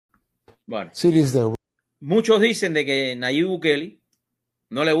Bueno, cities that muchos dicen de que Nayib Bukele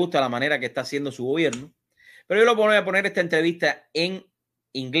no le gusta la manera que está haciendo su gobierno, pero yo lo voy a poner esta entrevista en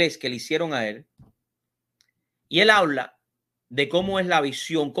inglés que le hicieron a él, y él habla de cómo es la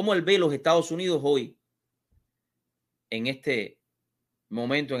visión, cómo él ve los Estados Unidos hoy en este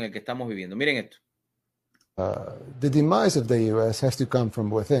momento en el que estamos viviendo. Miren esto. the demise of the U.S. has to come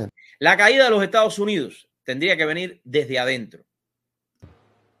from within. La caída de los Estados Unidos tendría que venir desde adentro.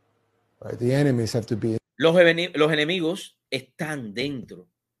 Right? The enemies have to be Los enemigos están dentro.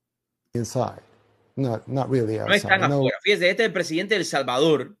 inside, not really No están outside. No, afuera. Fíjense, este es el presidente de El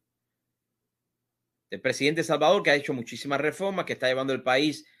Salvador. El presidente de El Salvador que ha hecho muchísimas reformas, que está llevando el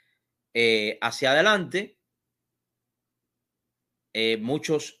país hacia adelante.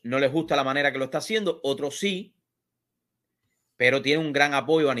 Muchos no les gusta la manera que lo está haciendo, otros sí, pero tiene un gran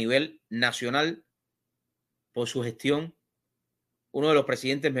apoyo a nivel nacional por su gestión. Uno de los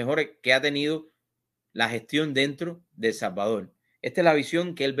presidentes mejores que ha tenido la gestión dentro de El Salvador. Esta es la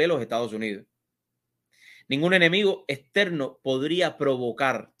visión que él ve los Estados Unidos. Ningún enemigo externo podría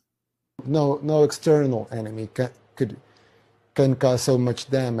provocar. No external enemy can cause so much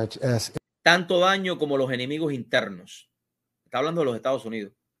damage as tanto daño como los enemigos internos. Está hablando de los Estados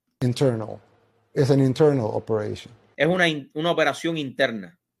Unidos. internal. It's an internal operation. Es una operación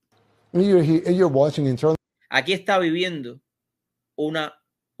interna. You're watching internal. Aquí está viviendo una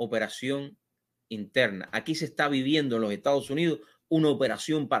operación interna. Aquí se está viviendo en los Estados Unidos una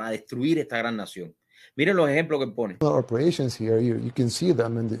operación para destruir esta gran nación. Miren los ejemplos que pone. Operations here, you can see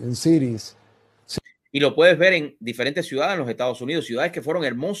them in cities. Y lo puedes ver en diferentes ciudades en los Estados Unidos, ciudades que fueron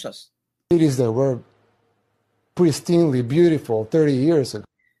hermosas. Cities that were pristinely beautiful 30 years ago.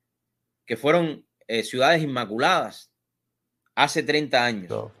 Que fueron ciudades inmaculadas hace 30 años.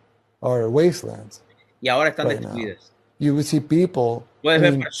 So, or wastelands. Y ahora están right destruidas. Now. You would see people. Puedes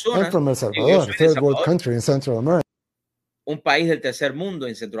ver personas. I'm from El Salvador, a third world country in Central America. Un país del tercer mundo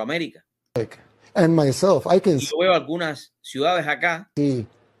en Centroamérica. And myself, I can yo veo algunas ciudades acá. See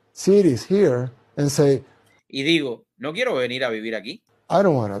cities here and say. Y digo, no quiero venir a vivir aquí. I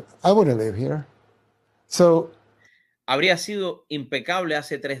want to live here. So. Habría sido impecable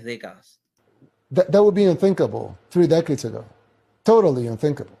hace 3 décadas. That would be unthinkable 3 decades ago. Totally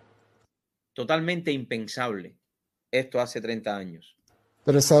unthinkable. Totalmente impensable. Esto hace 30 años.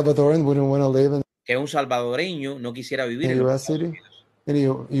 That a Salvadoran wouldn't want to live in. Que un salvadoreño no quisiera vivir en US city,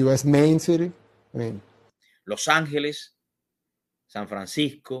 en US main city. I mean, Los Ángeles, San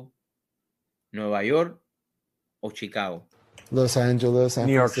Francisco, Nueva York o Chicago. Los Angeles, San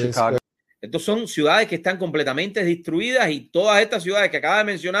New York, Francisco. Chicago. Estos son ciudades que están completamente destruidas y todas estas ciudades que acaba de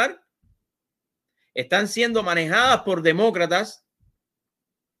mencionar están siendo manejadas por demócratas,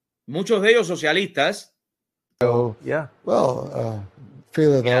 muchos de ellos socialistas. So, yeah. Well,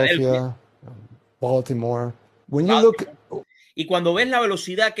 Philadelphia, Baltimore. When you look. Y cuando ves la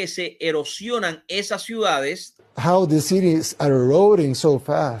velocidad que se erosionan esas ciudades. How the cities are eroding so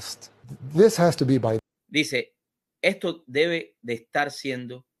fast. This has to be by. Dice, esto debe de estar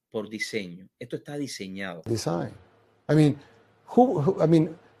siendo por diseño. Esto está diseñado. Design. I mean, who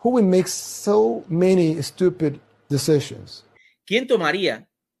would make so many stupid decisions? ¿Quién tomaría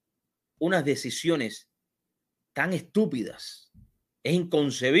unas decisiones tan estúpidas? Es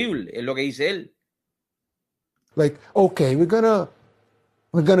inconcebible, es lo que dice él. Like, okay, we're gonna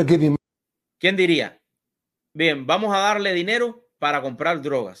give him. ¿Quién diría? Bien, vamos a darle dinero para comprar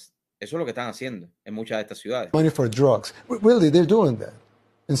drogas. Eso es lo que están haciendo en muchas de estas ciudades. Money for drugs. Really, they're doing that.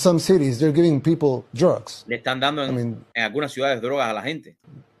 In some cities, they're giving people drugs. Le están dando en algunas ciudades drogas a la gente.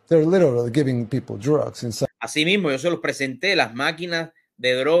 They're literally giving people drugs. Así mismo, yo se los presenté las máquinas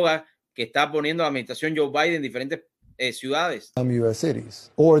de drogas que está poniendo la administración Joe Biden en diferentes ciudades. Some US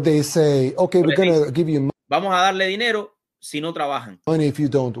cities. Or they say, okay, we're going to give you money. Vamos a darle dinero si no trabajan. Money if you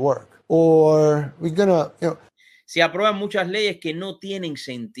don't work. Or we're going to, Se aprueban muchas leyes que no tienen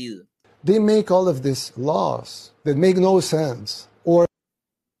sentido. They make all of these laws that make no sense. Or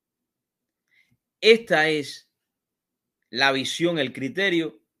esta es la visión, el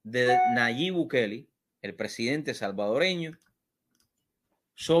criterio de Nayib Bukele, el presidente salvadoreño,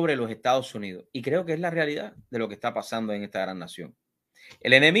 sobre los Estados Unidos. Y creo que es la realidad de lo que está pasando en esta gran nación.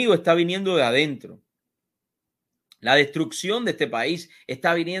 El enemigo está viniendo de adentro. La destrucción de este país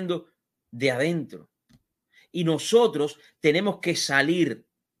está viniendo de adentro. Y nosotros tenemos que salir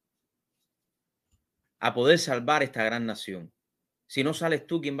a poder salvar esta gran nación. Si no sales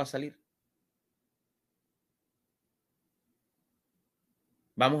tú, ¿quién va a salir?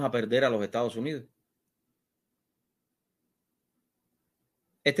 Vamos a perder a los Estados Unidos.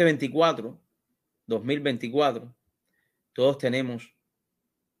 Este 2024, todos tenemos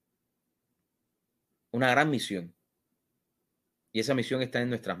una gran misión. Y esa misión está en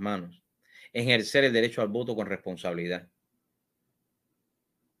nuestras manos. Ejercer el derecho al voto con responsabilidad.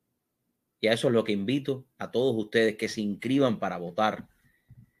 Y a eso es lo que invito a todos ustedes, que se inscriban para votar,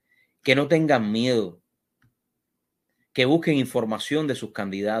 que no tengan miedo, que busquen información de sus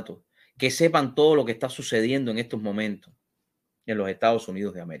candidatos, que sepan todo lo que está sucediendo en estos momentos en los Estados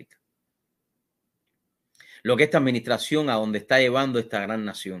Unidos de América. Lo que esta administración a donde está llevando esta gran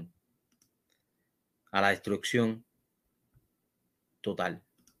nación, a la destrucción total.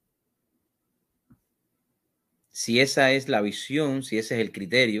 Si esa es la visión, si ese es el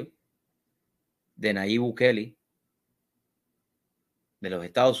criterio de Nayib Bukele de los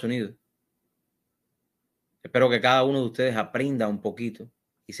Estados Unidos, espero que cada uno de ustedes aprenda un poquito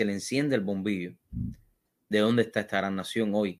y se le encienda el bombillo de dónde está esta gran nación hoy